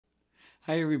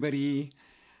Hi, everybody.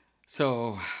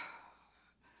 So,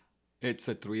 it's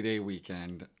a 3-day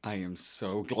weekend. I am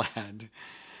so glad.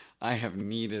 I have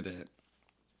needed it.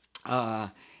 Uh,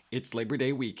 it's Labor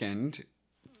Day weekend,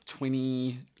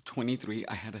 2023.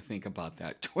 I had to think about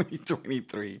that.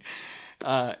 2023.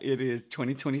 It is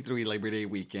 2023 Labor Day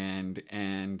weekend,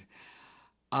 and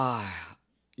uh,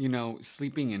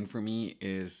 sleeping in for me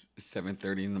is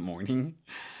 7:30 in the morning.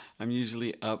 I'm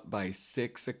usually up by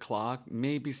 6 o'clock,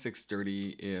 maybe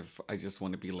 6:30 if I just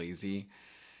want to be lazy.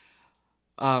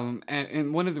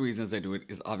 And one of the reasons I do it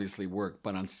is obviously work,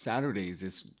 but on Saturdays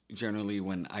is generally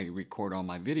when I record all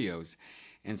my videos.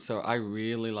 And so I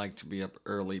really like to be up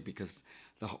early because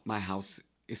my house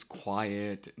is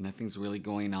quiet, nothing's really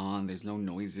going on. There's no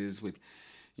noises with,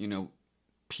 you know,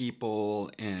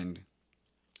 people and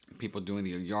people doing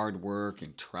their yard work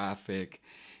and traffic.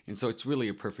 And so it's really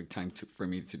a perfect time for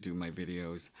me to do my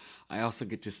videos. I also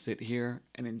get to sit here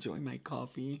and enjoy my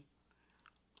coffee.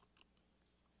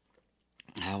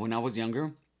 When I was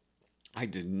younger, I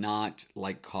did not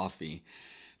like coffee,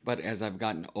 but as I've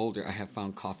gotten older, I have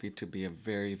found coffee to be a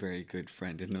very, very good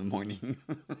friend in the morning.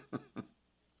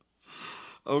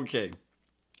 Okay,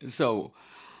 so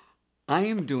I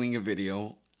am doing a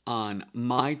video on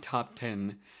my top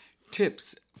 10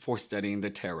 tips for studying the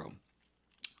tarot.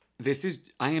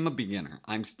 I am a beginner.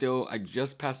 I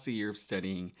just passed a year of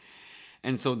studying.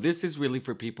 And so this is really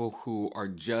for people who are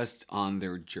just on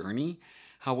their journey.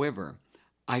 However,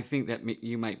 I think that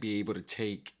you might be able to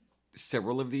take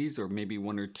several of these or maybe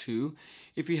one or two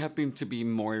if you happen to be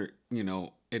more,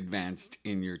 advanced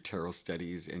in your tarot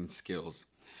studies and skills.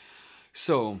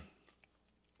 So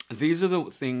these are the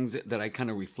things that I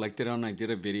kind of reflected on. I did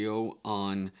a video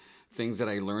on things that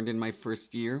I learned in my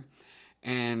first year.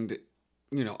 And,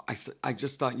 I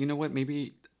just thought, you know what,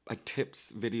 maybe a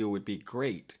tips video would be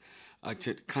great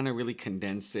to kind of really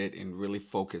condense it and really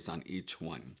focus on each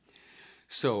one.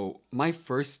 So, my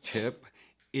first tip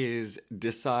is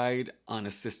decide on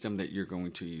a system that you're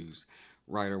going to use.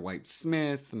 Rider Waite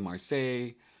Smith,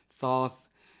 Marseille, Thoth,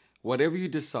 whatever you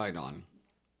decide on,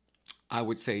 I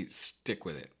would say stick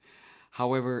with it.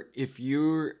 However,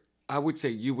 I would say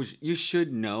you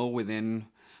should know within,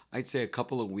 I'd say a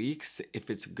couple of weeks if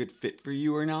it's a good fit for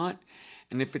you or not.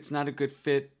 And if it's not a good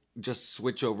fit, just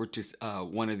switch over to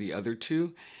one of the other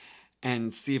two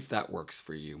and see if that works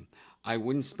for you. I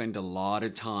wouldn't spend a lot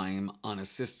of time on a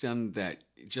system that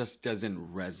just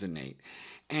doesn't resonate.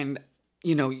 And,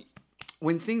 you know,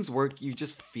 when things work, you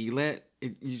just feel it,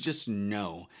 you just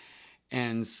know.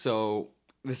 And so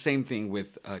the same thing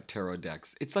with tarot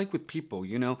decks. It's like with people,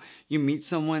 you meet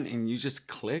someone and you just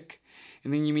click,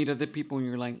 and then you meet other people and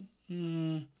you're like,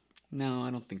 no, I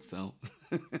don't think so.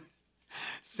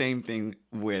 Same thing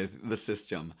with the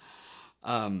system.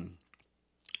 Um,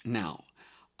 Now,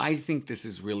 I think this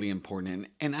is really important,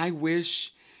 and I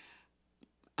wish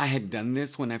I had done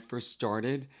this when I first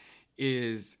started,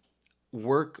 is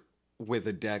work with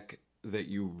a deck that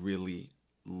you really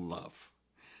love.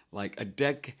 Like a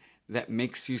deck that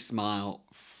makes you smile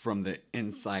from the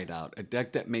inside out, a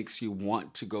deck that makes you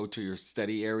want to go to your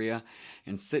study area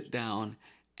and sit down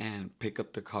and pick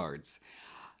up the cards.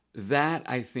 That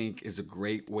I think is a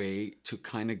great way to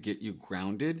kind of get you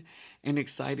grounded and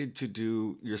excited to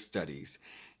do your studies.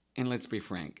 And let's be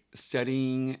frank,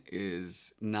 studying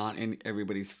is not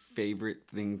everybody's favorite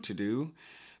thing to do,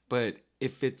 but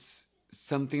if there's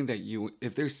something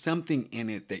in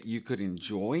it that you could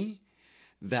enjoy,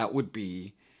 that would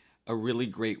be a really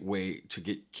great way to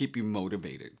keep you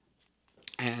motivated.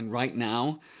 And right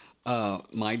now,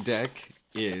 my deck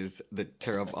is the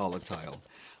Terra Volatile.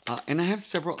 And I have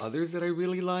several others that I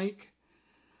really like.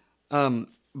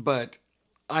 But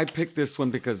I picked this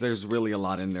one because there's really a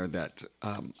lot in there that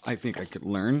I think I could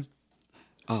learn.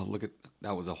 Oh, look at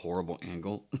that was a horrible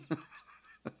angle.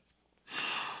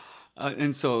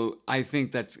 And so I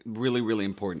think that's really, really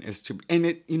important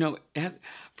and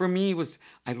for me,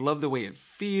 I love the way it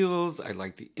feels. I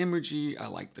like the imagery. I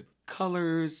like the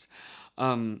colors.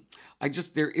 Um,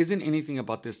 there isn't anything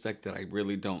about this deck that I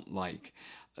really don't like.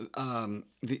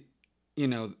 The,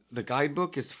 the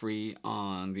guidebook is free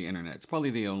on the internet. It's probably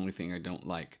the only thing I don't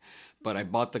like, but I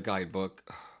bought the guidebook.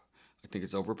 I think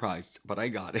it's overpriced, but I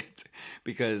got it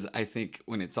because I think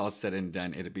when it's all said and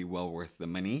done, it'd be well worth the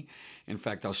money. In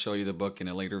fact, I'll show you the book in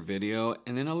a later video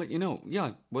and then I'll let you know,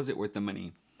 yeah, was it worth the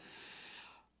money?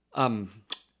 Um,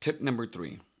 Tip number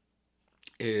 3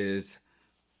 is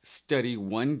study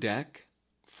one deck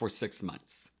for 6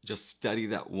 months. Just study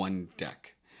that one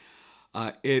deck.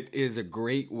 It is a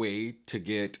great way to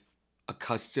get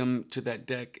accustomed to that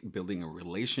deck, building a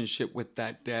relationship with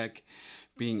that deck,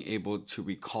 being able to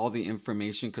recall the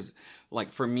information. Because,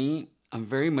 like, for me, I'm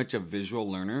very much a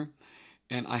visual learner,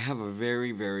 and I have a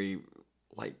very, very,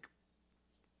 like,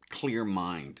 clear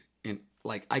mind. And,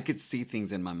 like, I could see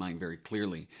things in my mind very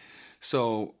clearly.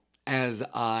 So, as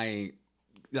I,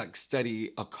 like, study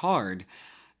a card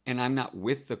and I'm not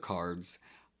with the cards,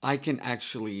 I can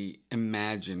actually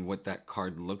imagine what that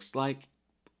card looks like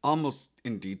almost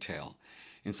in detail.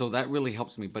 And so that really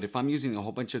helps me. But if I'm using a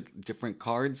whole bunch of different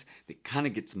cards, it kind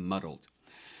of gets muddled.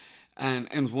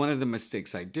 And one of the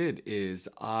mistakes I did is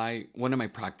one of my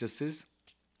practices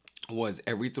was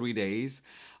every 3 days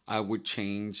I would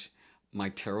change my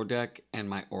tarot deck and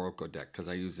my oracle deck because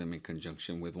I use them in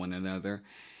conjunction with one another.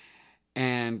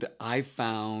 And I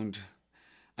found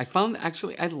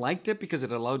actually I liked it because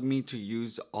it allowed me to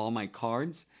use all my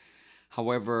cards.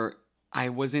 However, I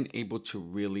wasn't able to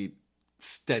really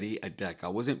study a deck. I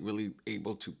wasn't really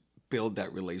able to build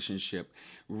that relationship,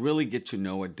 really get to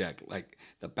know a deck like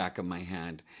the back of my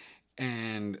hand.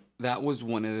 And that was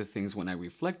one of the things when I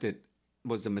reflected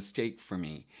was a mistake for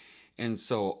me. And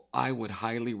so I would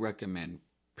highly recommend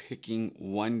picking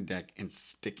one deck and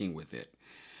sticking with it.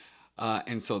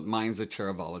 And so mine's the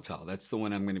Terra Volatile. That's the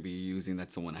one I'm going to be using.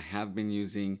 That's the one I have been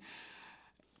using.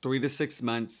 3 to 6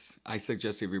 months. I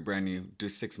suggest if you're brand new, do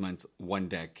 6 months, one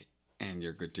deck, and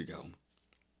you're good to go.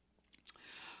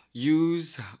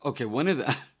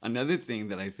 Another thing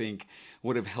that I think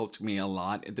would have helped me a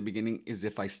lot at the beginning is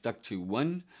if I stuck to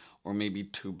one or maybe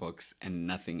two books and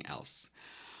nothing else.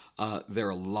 There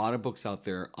are a lot of books out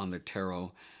there on the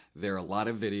tarot. There are a lot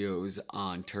of videos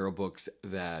on tarot books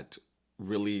that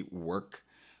really work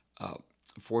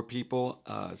for people.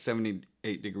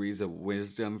 78 Degrees of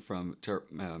Wisdom from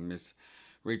Miss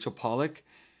Rachel Pollack.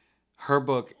 Her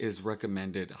book is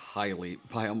recommended highly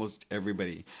by almost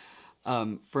everybody.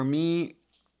 For me,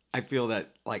 I feel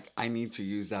that like I need to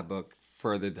use that book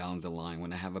further down the line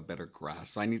when I have a better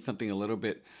grasp. I need something a little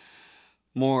bit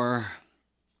more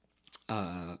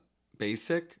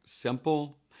basic,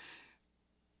 simple,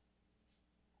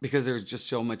 because there's just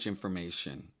so much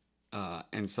information.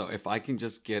 And so if I can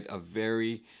just get a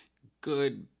very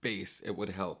good base, it would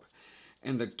help.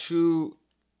 And the two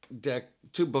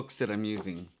books that I'm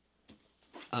using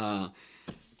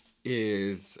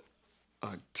is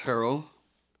Tarot,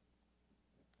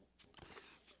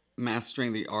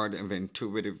 Mastering the Art of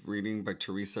Intuitive Reading by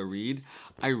Teresa Reed.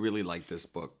 I really like this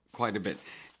book quite a bit.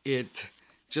 It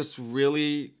just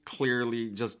really clearly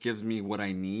just gives me what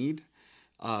I need,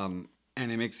 and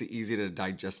it makes it easy to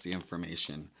digest the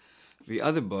information. The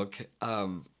other book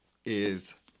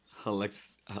is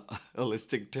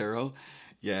Holistic Tarot.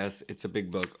 Yes, it's a big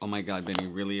book. Oh my God, Benny,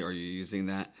 really? Are you using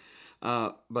that?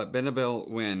 But Benabel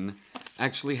Wynn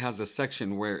actually has a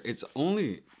section where it's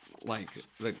only like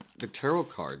the tarot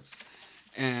cards.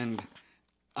 And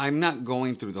I'm not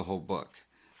going through the whole book.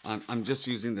 I'm just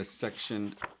using the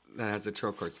section that has the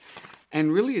tarot cards.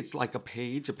 And really, it's like a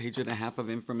page and a half of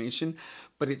information,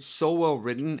 but it's so well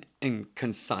written and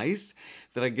concise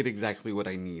that I get exactly what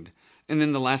I need. And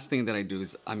then the last thing that I do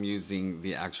is I'm using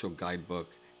the actual guidebook.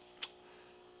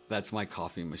 That's my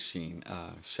coffee machine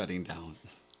shutting down.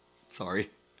 Sorry.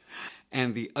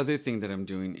 And the other thing that I'm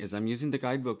doing is I'm using the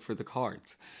guidebook for the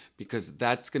cards because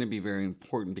that's going to be very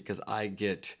important because I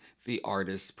get the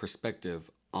artist's perspective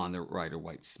on the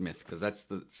Rider-Waite-Smith because that's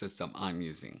the system I'm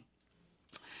using.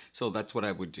 So that's what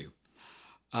I would do.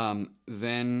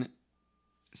 Then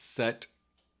set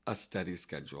a study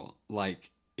schedule.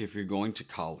 Like if you're going to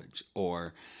college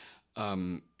or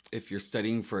if you're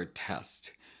studying for a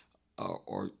test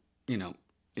or you know,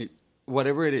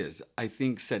 whatever it is, I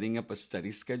think setting up a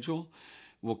study schedule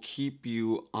will keep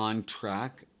you on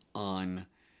track on,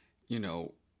 you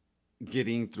know,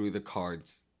 getting through the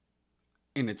cards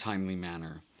in a timely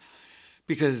manner.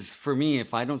 Because for me,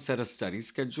 if I don't set a study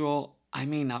schedule, I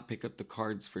may not pick up the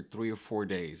cards for 3 or 4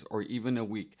 days or even a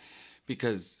week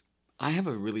because I have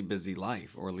a really busy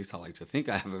life, or at least I like to think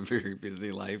I have a very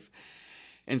busy life.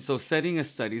 And so setting a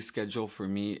study schedule for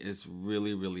me is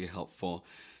really, really helpful.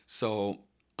 So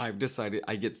I've decided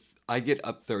I get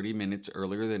up 30 minutes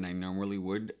earlier than I normally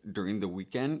would during the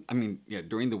weekend.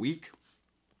 During the week.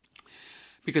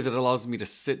 Because it allows me to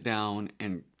sit down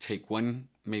and take one,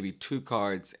 maybe two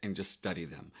cards and just study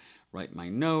them. Write my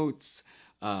notes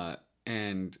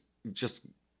and just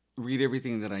read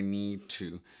everything that I need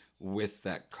to with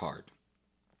that card.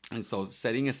 And so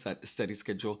setting a study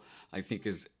schedule, I think,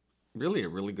 is really a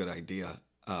really good idea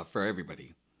for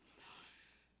everybody.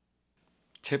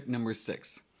 Tip number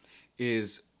 6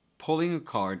 is pulling a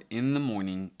card in the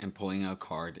morning and pulling a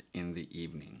card in the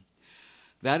evening.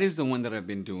 That is the one that I've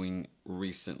been doing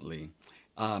recently.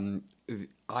 Um,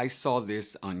 I saw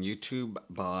this on YouTube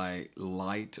by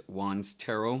Light Wands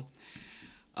Tarot.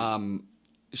 Um,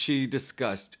 she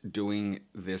discussed doing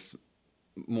this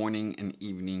morning and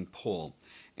evening pull.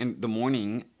 And the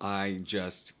morning, I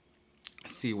just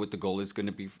see what the goal is going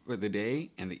to be for the day,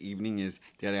 and the evening is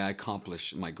that I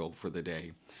accomplish my goal for the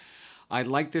day. I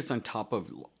like this on top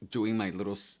of doing my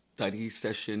little study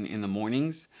session in the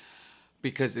mornings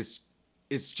because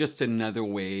it's just another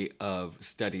way of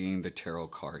studying the tarot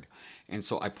card. And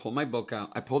so I pull my book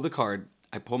out, I pull the card,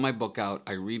 I pull my book out,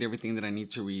 I read everything that I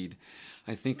need to read.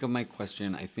 I think of my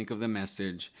question, I think of the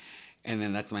message, and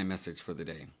then that's my message for the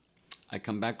day. I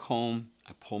come back home,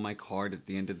 I pull my card at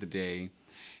the end of the day,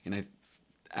 and I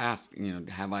ask,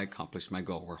 have I accomplished my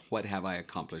goal, or what have I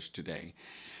accomplished today?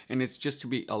 And it's just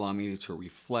to allow me to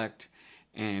reflect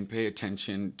and pay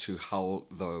attention to how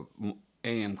the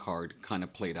AM card kind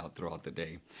of played out throughout the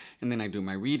day. And then I do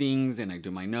my readings and I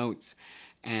do my notes,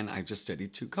 and I just study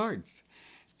 2 cards.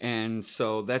 And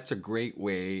so that's a great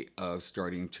way of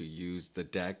starting to use the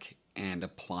deck and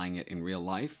applying it in real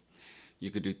life.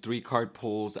 You could do 3 card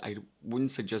pulls. I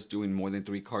wouldn't suggest doing more than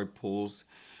 3 card pulls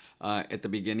at the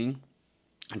beginning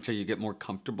until you get more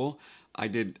comfortable.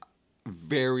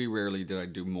 Very rarely did I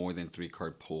do more than 3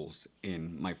 card pulls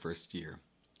in my first year.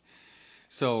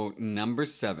 So number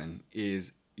 7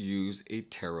 is use a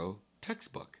tarot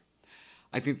textbook.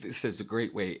 I think this is a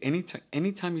great way.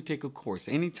 Anytime you take a course,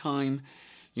 anytime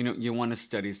you want to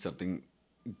study something,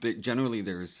 generally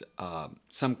there's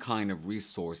some kind of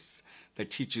resource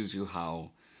that teaches you how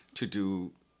to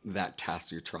do that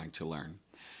task you're trying to learn.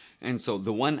 And so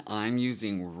the one I'm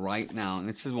using right now, and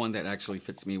this is one that actually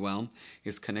fits me well,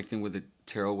 is Connecting with the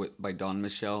Tarot by Dawn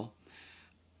Michelle.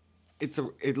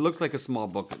 It looks like a small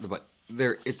book, but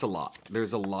it's a lot.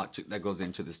 There's a lot that goes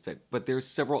into this text. But there's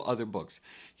several other books.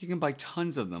 You can buy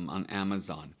tons of them on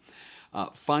Amazon.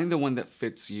 Find the one that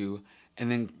fits you,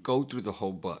 and then go through the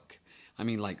whole book. I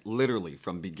mean, like literally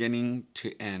from beginning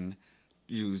to end,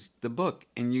 use the book,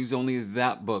 and use only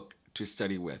that book to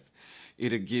study with.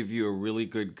 It'll give you a really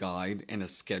good guide and a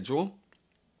schedule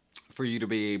for you to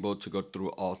be able to go through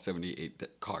all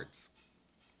 78 cards.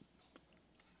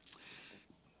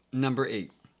 Number 8,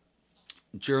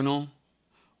 journal,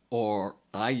 or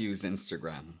I use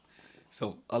Instagram.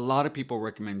 So a lot of people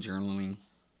recommend journaling.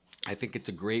 I think it's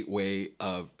a great way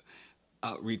of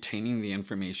retaining the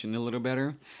information a little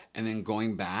better, and then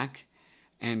going back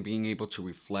and being able to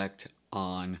reflect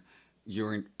on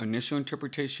your initial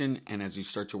interpretation, and as you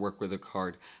start to work with a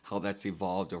card, how that's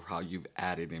evolved, or how you've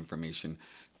added information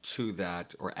to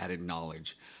that, or added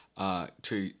knowledge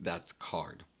to that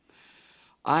card.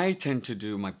 I tend to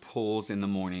do my pulls in the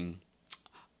morning.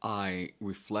 I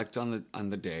reflect on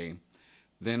the day.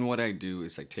 Then what I do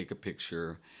is I take a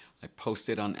picture, I post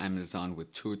it on Amazon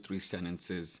with 2 or 3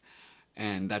 sentences,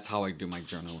 and that's how I do my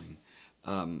journaling.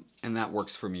 And that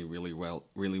works for me really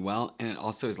well. And it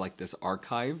also is like this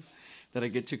archive that I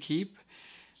get to keep.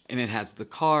 And it has the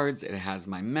cards, it has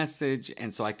my message,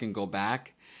 and so I can go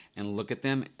back and look at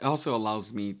them. It also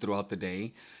allows me throughout the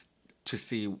day to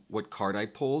see what card I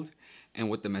pulled and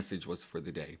what the message was for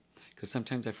the day. Because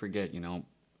sometimes I forget,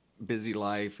 busy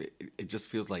life, it just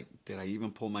feels like, did I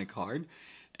even pull my card?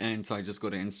 And so I just go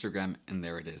to Instagram, and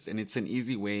there it is. And it's an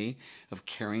easy way of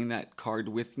carrying that card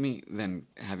with me than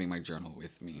having my journal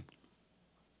with me.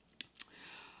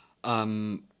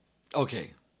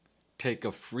 Okay, take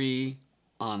a free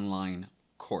online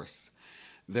course.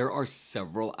 There are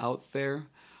several out there.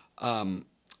 The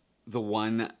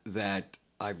one that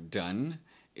I've done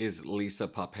is Lisa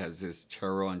Popez's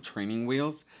Tarot on Training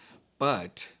Wheels,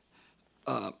 but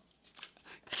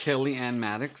Kelly Ann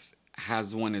Maddox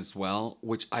has one as well,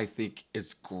 which I think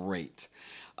is great.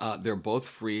 They're both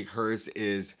free. Hers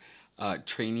is a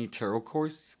trainee tarot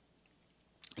course.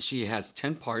 She has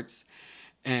 10 parts,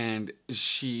 and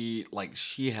she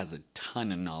has a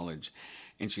ton of knowledge,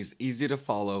 and she's easy to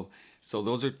follow. So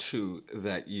those are 2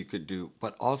 that you could do.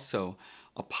 But also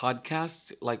a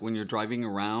podcast, like when you're driving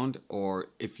around, or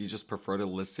if you just prefer to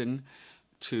listen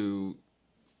to,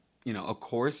 a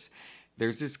course.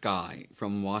 There's this guy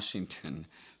from Washington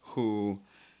who,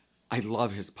 I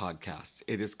love his podcast.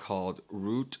 It is called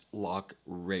Root Lock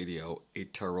Radio, a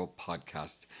tarot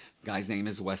podcast. The guy's name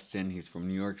is Weston. He's from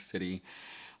New York City.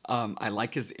 I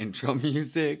like his intro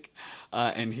music,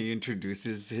 and he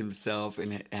introduces himself,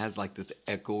 and it has like this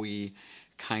echoey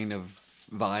kind of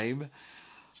vibe.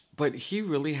 But he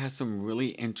really has some really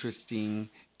interesting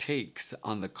takes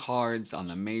on the cards, on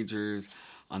the majors,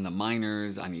 on the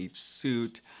minors, on each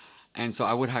suit. And so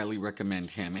I would highly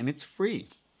recommend him. And it's free.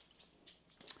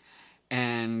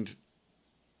 And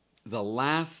the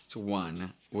last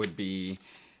one would be,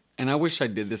 and I wish I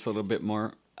did this a little bit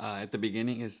more at the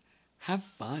beginning, is have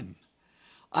fun.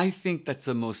 I think that's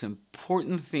the most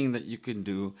important thing that you can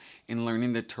do in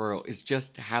learning the Tarot is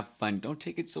just to have fun. Don't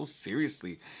take it so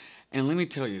seriously. And let me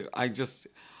tell you, I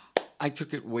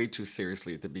took it way too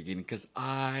seriously at the beginning because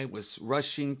I was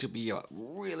rushing to be a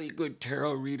really good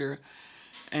tarot reader.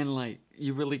 And like,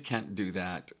 you really can't do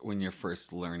that when you're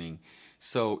first learning.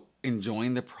 So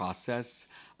enjoying the process,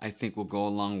 I think, will go a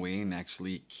long way in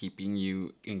actually keeping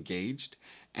you engaged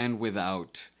and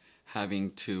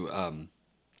having to,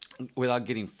 without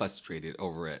getting frustrated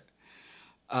over it.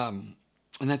 And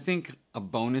I think a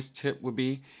bonus tip would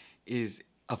be is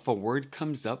if a word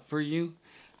comes up for you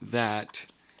that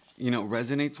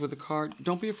resonates with the card,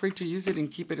 don't be afraid to use it and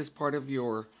keep it as part of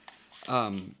your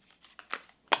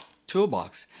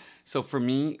toolbox. So for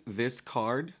me, this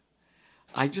card,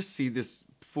 I just see this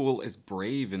Fool as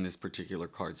brave in this particular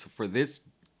card. So for this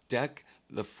deck,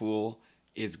 the Fool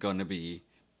is going to be,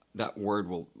 that word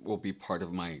will be part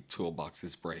of my toolbox,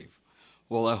 is brave.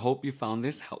 Well, I hope you found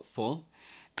this helpful.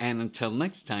 And until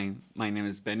next time, my name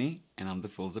is Benny, and I'm the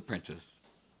Fool's Apprentice.